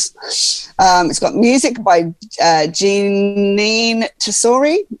Doris. It's got music by Jeanine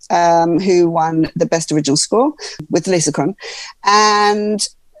Tesori, who won the Best Original Score with Lisa Kron. And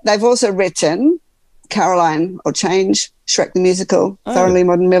they've also written Caroline or Change, Shrek the Musical, Thoroughly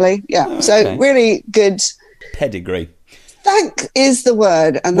Modern Millie. Yeah, okay. So really good pedigree. Thank is the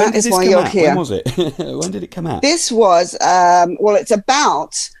word, and that is why you're here. When was it? When did it come out? This was, it's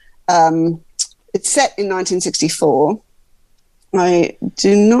about, it's set in 1964. I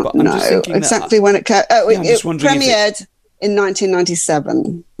do not know exactly when it came. It premiered in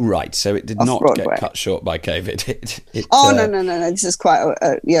 1997. Right, so it did not Broadway. get cut short by COVID. No. This is quite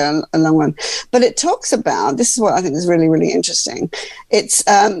a long one. But it talks about, this is what I think is really, really interesting. It's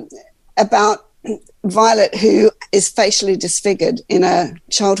about Violet, who is facially disfigured in a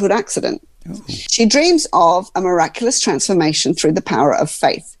childhood accident. Ooh. She dreams of a miraculous transformation through the power of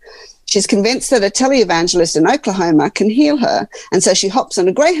faith. She's convinced that a televangelist in Oklahoma can heal her, and so she hops on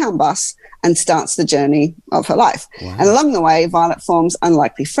a Greyhound bus and starts the journey of her life. Wow. And along the way, Violet forms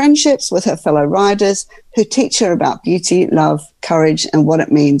unlikely friendships with her fellow riders who teach her about beauty, love, courage, and what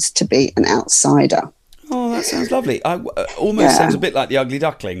it means to be an outsider. Oh, that sounds lovely. Almost sounds a bit like The Ugly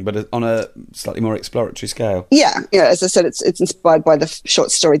Duckling, but on a slightly more exploratory scale. Yeah. As I said, it's inspired by the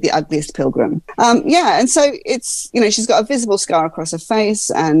short story The Ugliest Pilgrim. And so it's, she's got a visible scar across her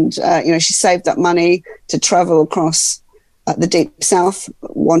face, and she saved up money to travel across the deep south,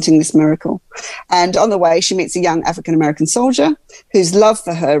 wanting this miracle. And on the way, she meets a young African-American soldier whose love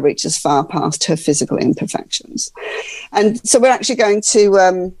for her reaches far past her physical imperfections. And so we're actually going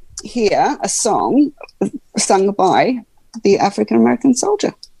to hear a song sung by the African-American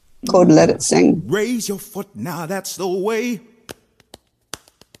soldier called Let It Sing. Raise your foot now, that's the way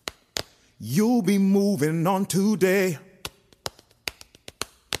you'll be moving on today.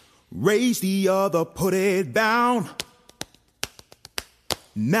 Raise the other, put it down.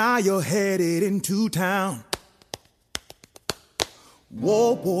 Now you're headed into town.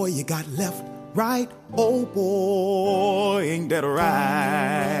 Whoa, boy, you got left, right. Oh, boy, ain't that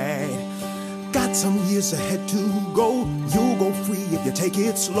right? Got some years ahead to go. You'll go free if you take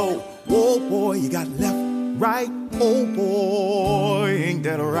it slow. Whoa, boy, you got left, right. Oh, boy, ain't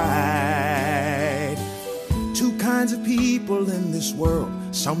that right? Two kinds of people in this world.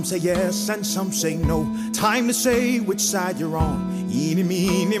 Some say yes and some say no. Time to say which side you're on. Eeny,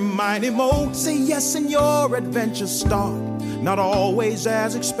 meeny, miny, mo. Say yes and your adventures start. Not always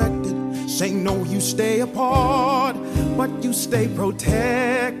as expected. Say no, you stay apart, but you stay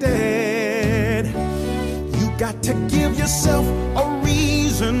protected. You got to give yourself a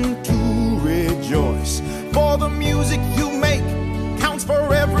reason to rejoice. For the music you make counts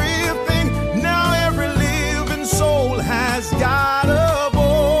for everything. Now every living soul has got a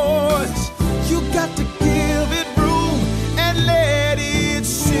voice. You got to give it room and let it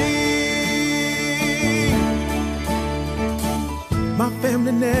sing. My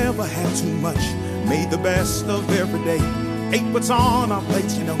family never had too much, made the best of every day. Ate what's on our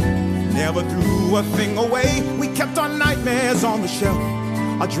plates, never threw a thing away. We kept our nightmares on the shelf,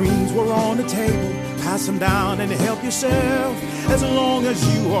 our dreams were on the table. Pass them down and help yourself as long as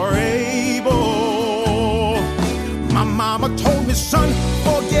you are able. My mama told me, son,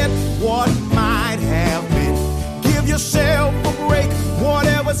 forget what might have been. Give yourself a break,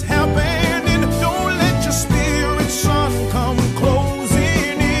 whatever's happening. Don't let your spirit, son, come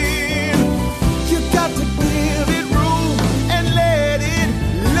closing in. You got to give it room and let it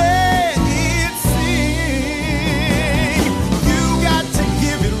sing. You got to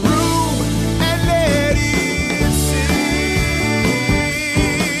give it room and let it sing.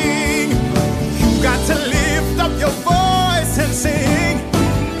 You got to lift up your voice and sing.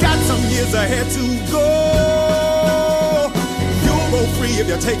 Got some years ahead to go. You'll go free if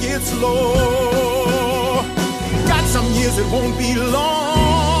you take it slow. Got some years, it won't be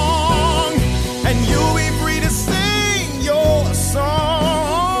long, and you'll be free to sing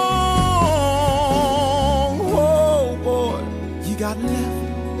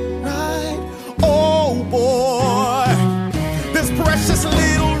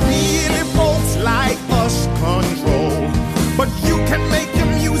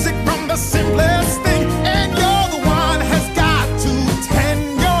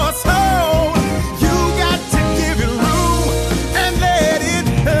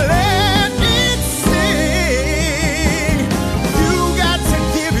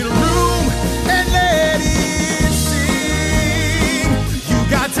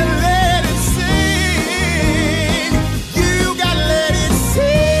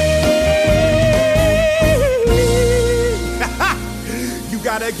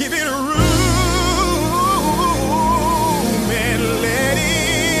Give it room and let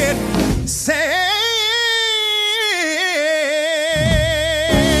it say.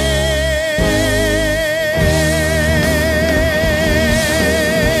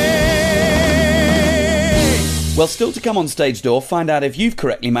 Well, still to come on Stage Door, find out if you've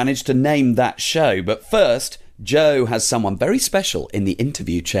correctly managed to name that show. But first, Joe has someone very special in the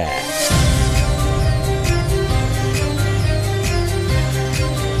interview chair.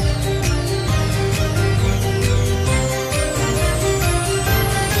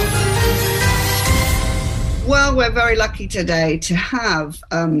 Well, we're very lucky today to have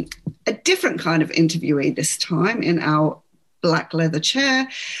a different kind of interviewee this time in our black leather chair.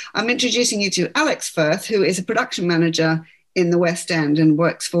 I'm introducing you to Alex Firth, who is a production manager in the West End and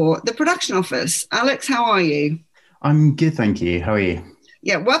works for the production office. Alex, how are you? I'm good, thank you. How are you?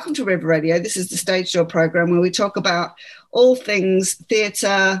 Yeah, welcome to River Radio. This is the Stage Door program where we talk about all things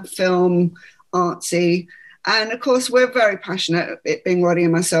theatre, film, artsy. And of course, we're very passionate, it being Roddy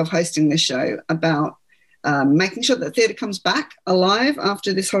and myself hosting this show, about making sure that theatre comes back alive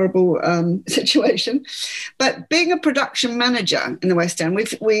after this horrible situation. But being a production manager in the West End,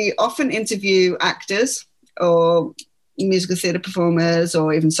 we often interview actors or musical theatre performers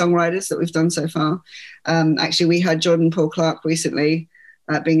or even songwriters that we've done so far. Actually, we had Jordan Paul Clark recently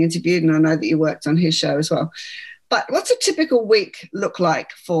being interviewed, and I know that you worked on his show as well. But what's a typical week look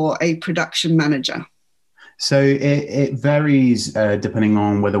like for a production manager? So it varies depending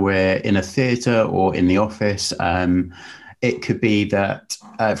on whether we're in a theatre or in the office. It could be that,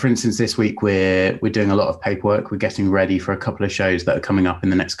 for instance, this week we're doing a lot of paperwork. We're getting ready for a couple of shows that are coming up in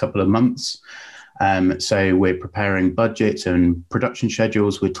the next couple of months. So we're preparing budgets and production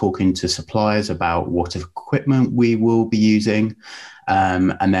schedules. We're talking to suppliers about what equipment we will be using.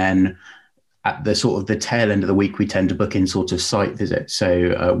 And then at the sort of the tail end of the week, we tend to book in sort of site visits.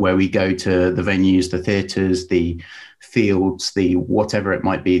 So where we go to the venues, the theatres, the fields, the whatever it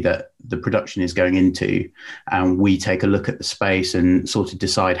might be that the production is going into. And we take a look at the space and sort of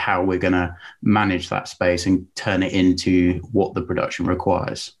decide how we're going to manage that space and turn it into what the production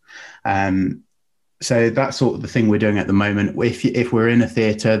requires. So that's sort of the thing we're doing at the moment. If we're in a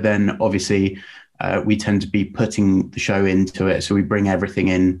theatre, then obviously we tend to be putting the show into it. So we bring everything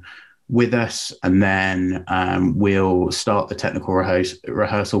in with us, and then we'll start the technical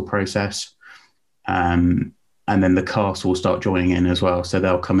rehearsal process. And then the cast will start joining in as well. So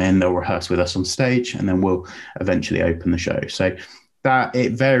they'll come in, they'll rehearse with us on stage, and then we'll eventually open the show. So that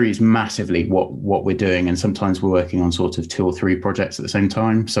it varies massively what we're doing. And sometimes we're working on sort of 2 or 3 projects at the same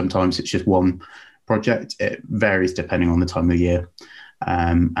time. Sometimes it's just one project. It varies depending on the time of year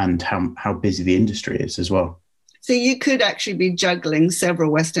and how busy the industry is as well. So you could actually be juggling several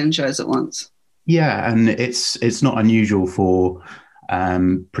West End shows at once. Yeah, and it's not unusual for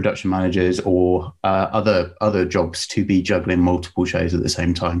production managers or other jobs to be juggling multiple shows at the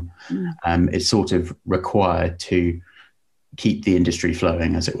same time. It's sort of required to keep the industry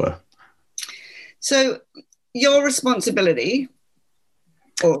flowing, as it were. So your responsibility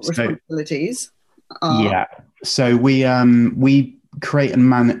or responsibilities are... Yeah. So we create and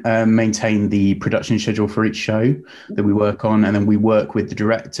maintain the production schedule for each show that we work on, and then we work with the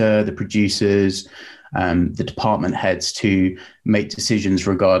director, the producers, the department heads to make decisions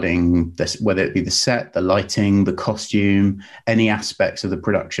regarding this, whether it be the set, the lighting, the costume, any aspects of the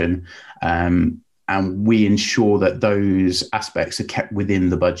production, and we ensure that those aspects are kept within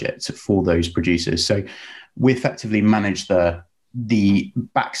the budget for those producers. So we effectively manage the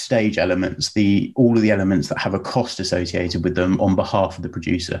backstage elements, all of the elements that have a cost associated with them on behalf of the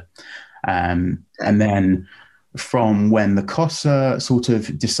producer. And then from when the costs are sort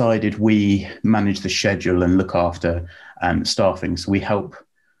of decided, we manage the schedule and look after staffing. So we help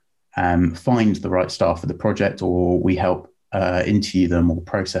find the right staff for the project, or we help interview them or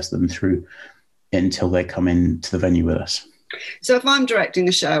process them through until they come into the venue with us. So if I'm directing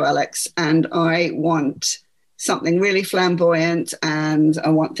a show, Alex, and I want something really flamboyant and I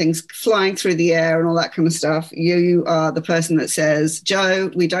want things flying through the air and all that kind of stuff, you are the person that says, Joe,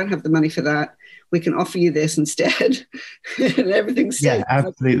 we don't have the money for that. We can offer you this instead. And everything's yeah,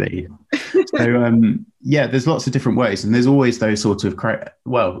 absolutely. So there's lots of different ways, and there's always those sort of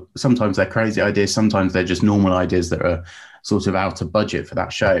sometimes they're crazy ideas, sometimes they're just normal ideas that are sort of out of budget for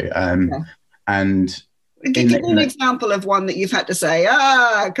that show. And give me an example of one that you've had to say,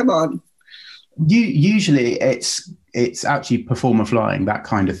 come on. Usually it's actually performer flying, that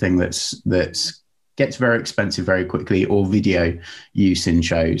kind of thing that's gets very expensive very quickly, or video use in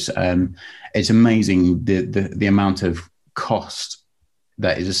shows. It's amazing the amount of cost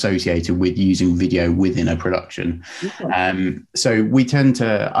that is associated with using video within a production. So we tend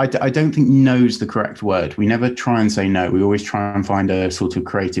to, I don't think no is the correct word. We never try and say no. We always try and find a sort of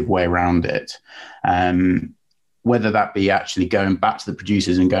creative way around it. Whether that be actually going back to the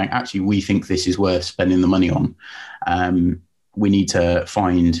producers and going, actually, we think this is worth spending the money on. We need to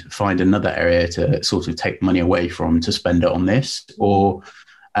find another area to sort of take money away from to spend it on this, or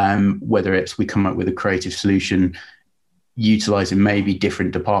whether it's we come up with a creative solution utilizing maybe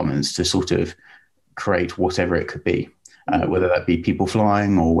different departments to sort of create whatever it could be, whether that be people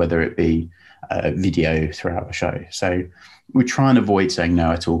flying or whether it be video throughout the show. So we try and avoid saying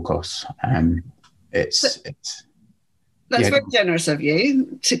no at all costs. That's very generous of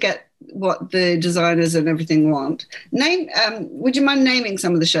you to get what the designers and everything want. Would you mind naming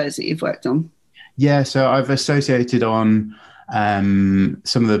some of the shows that you've worked on? Yeah, so I've associated on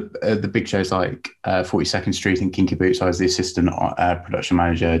some of the big shows like 42nd Street and Kinky Boots. I was the assistant production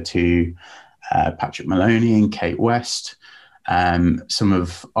manager to Patrick Maloney and Kate West. Some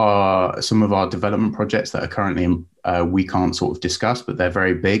of our development projects that are currently we can't sort of discuss, but they're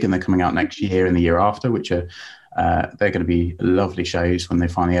very big and they're coming out next year and the year after, which are they're going to be lovely shows when they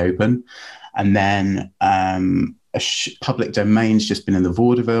finally open. And then Public Domain's just been in the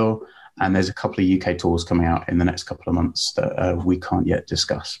vaudeville. And there's a couple of UK tours coming out in the next couple of months that we can't yet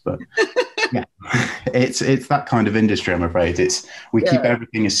discuss. But yeah, it's that kind of industry, I'm afraid. We keep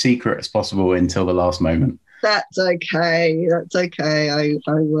everything as secret as possible until the last moment. That's okay. I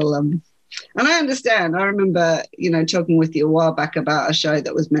will. And I understand. I remember, talking with you a while back about a show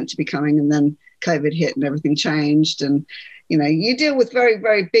that was meant to be coming, and then COVID hit and everything changed. And, you deal with very,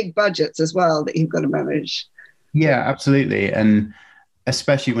 very big budgets as well that you've got to manage. Yeah, absolutely. And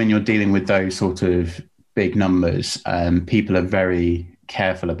especially when you're dealing with those sort of big numbers, people are very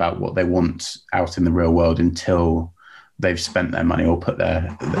careful about what they want out in the real world until they've spent their money or put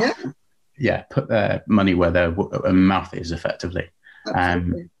their money where their mouth is, effectively.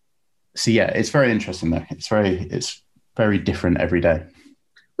 So yeah, it's very interesting though. It's very different every day,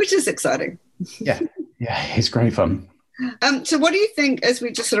 which is exciting. Yeah, it's great fun. So what do you think, as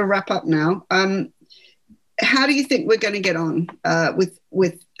we just sort of wrap up now? How do you think we're going to get on with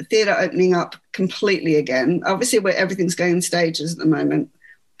theatre opening up completely again? Obviously, everything's going in stages at the moment.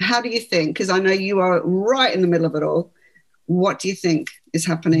 How do you think? Because I know you are right in the middle of it all. What do you think is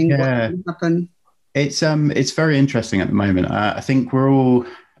happening? Yeah. What will happen? It's very interesting at the moment. I think we're all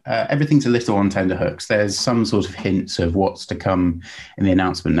everything's a little on tenterhooks. There's some sort of hints of what's to come in the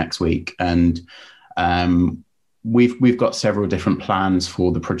announcement next week, and we've got several different plans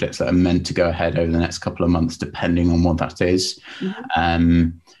for the projects that are meant to go ahead over the next couple of months, depending on what that is. Mm-hmm.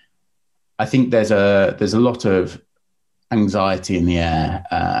 I think there's a lot of anxiety in the air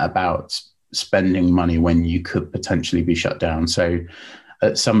about spending money when you could potentially be shut down. So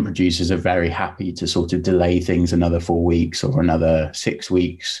some producers are very happy to sort of delay things another 4 weeks or another 6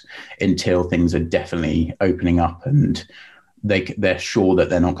 weeks until things are definitely opening up and they're sure that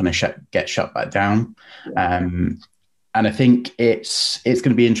they're not going to get shut back down. And I think it's going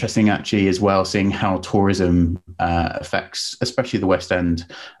to be interesting actually as well, seeing how tourism affects, especially the West End.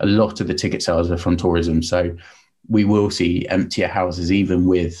 A lot of the ticket sales are from tourism. So we will see emptier houses, even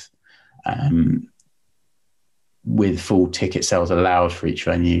with full ticket sales allowed for each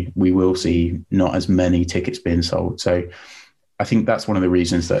venue. We will see not as many tickets being sold. So I think that's one of the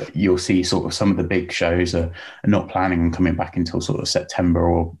reasons that you'll see sort of some of the big shows are not planning on coming back until sort of September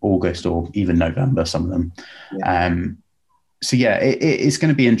or August or even November, some of them. Yeah. So yeah, it's going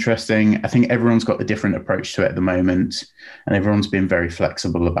to be interesting. I think everyone's got a different approach to it at the moment and everyone's been very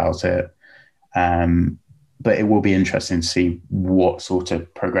flexible about it. But it will be interesting to see what sort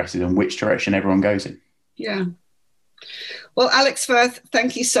of progresses and which direction everyone goes in. Yeah. Well, Alex Firth,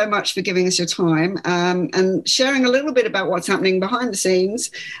 thank you so much for giving us your time and sharing a little bit about what's happening behind the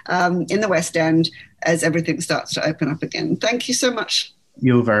scenes in the West End as everything starts to open up again. Thank you so much.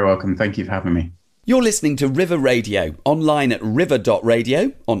 You're very welcome. Thank you for having me. You're listening to River Radio, online at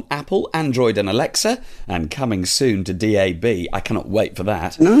river.radio, on Apple, Android and Alexa, and coming soon to DAB. I cannot wait for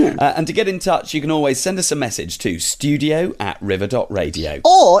that. No. And to get in touch, you can always send us a message to studio@river.radio.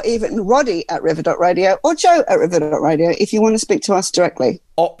 Or even Roddy at river.radio or Joe at river.radio if you want to speak to us directly.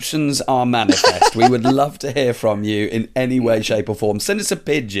 Options are manifest. We would love to hear from you in any way, shape or form. Send us a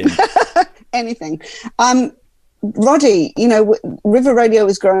pigeon. Anything. Roddy, River Radio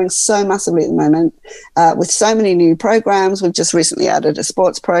is growing so massively at the moment with so many new programs. We've just recently added a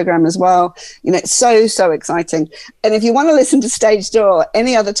sports program as well. It's so exciting. And if you want to listen to Stage Door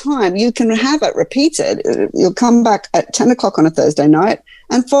any other time, you can have it repeated. You'll come back at 10 o'clock on a Thursday night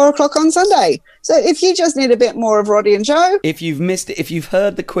and 4 o'clock on Sunday. So if you just need a bit more of Roddy and Joe, If you've missed it, if you've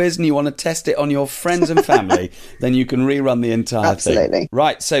heard the quiz and you want to test it on your friends and family, then you can rerun the entire thing. Absolutely.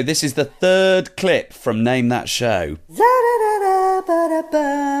 Right, so this is the third clip from Name That Show.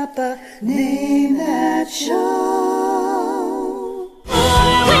 Name that show.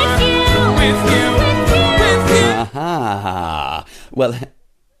 Aha. Well,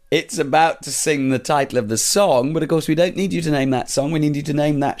 it's about to sing the title of the song, but of course we don't need you to name that song. We need you to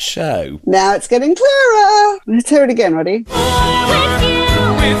name that show. now it's getting clearer. Let's hear it again, Roddy.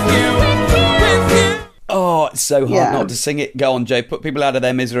 Oh, it's so hard Yeah. not to sing it. Go on, Joe. Put people out of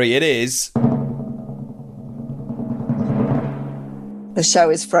their misery. It is. The show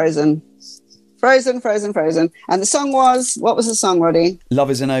is Frozen. Frozen, Frozen, Frozen. And the song was, what was the song, Roddy?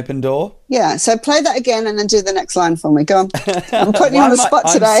 Love is an Open Door. Yeah, so play that again and then do the next line for me. Go on. I'm putting you on the spot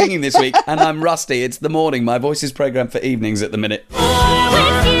I'm today. singing this week and I'm rusty. It's the morning. My voice is programmed for evenings at the minute.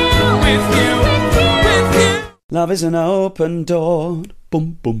 Love is an open door.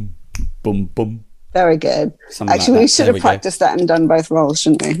 Boom, boom, boom, boom. Very good. Something Actually, like we that. should There have we go. practiced that and done both roles,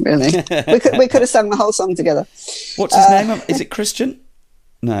 shouldn't we? Really? we could have sung the whole song together. What's his name? Is it Christian?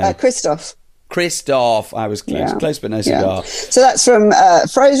 No. Christoph. Christoph. I was close. Yeah. Close but no Yeah. cigar. So that's from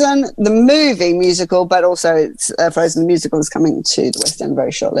Frozen, the movie musical, but also it's, Frozen the musical is coming to the West End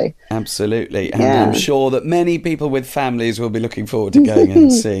very shortly. Absolutely. And Yeah. I'm sure that many people with families will be looking forward to going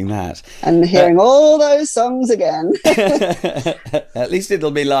and seeing that. And hearing all those songs again. At least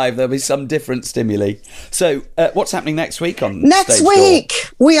it'll be live. There'll be some different stimuli. So, what's happening next week on Next Stage week,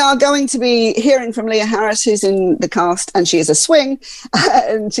 we are going to be hearing from Leah Harris, who's in the cast, and she is a swing,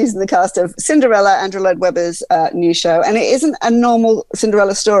 and she's in the cast of Cinderella, Andrew Lloyd Webber's new show. And it isn't a normal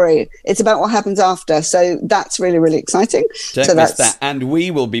Cinderella story. It's about what happens after. So that's really, really exciting. Don't so miss that's that. And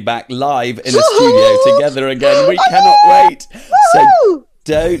we will be back live in the studio together again. We cannot wait. So Woo!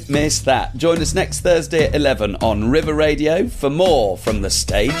 don't miss that. Join us next Thursday at 11 on River Radio for more from the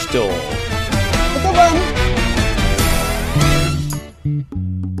stage door. Have a good one.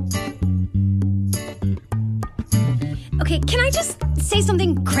 Okay, can I just say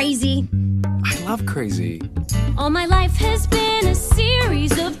something crazy? I love crazy. All my life has been a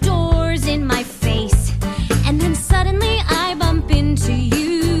series of doors in my face, and then suddenly I bump into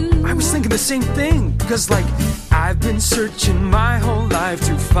you. I was thinking the same thing, because like I've been searching my whole life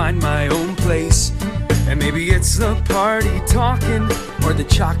to find my own place. And maybe it's the party talking or the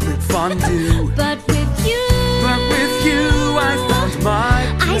chocolate fondue. But with you, I found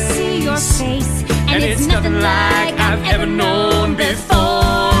my place. I see your face, and it's nothing like I've ever known before.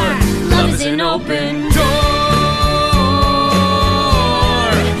 Love is an open door.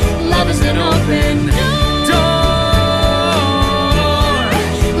 Love is an open door.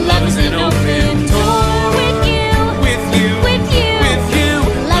 Love is an open door. With you, With you, with you, with you.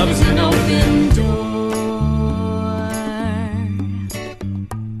 love is an open door.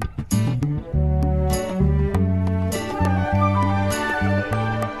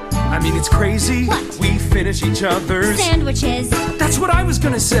 I mean, it's crazy. What? We finish each other's. Sandwiches. That's what I was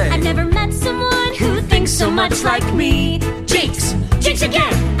gonna say. I've never met someone who thinks so much like me. Jinx, jinx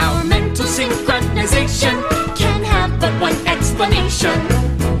again. Our mental synchronization can have but one explanation.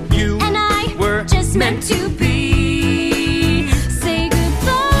 You And I were just meant to be. Say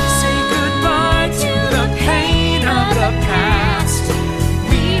goodbye. Say goodbye to the pain of the past.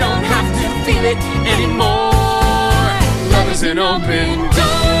 We don't have to feel it anymore. Love is an open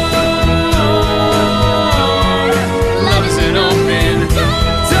door. Love is an open door.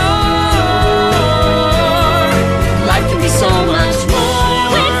 Life can be so much more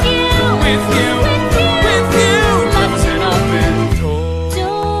with you. with you, with you. Love is an open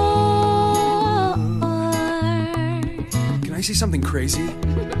door. Can I say something crazy?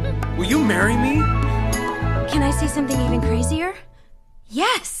 Will you marry me? Can I say something even crazier?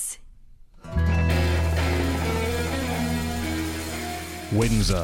 Yes. Windsor,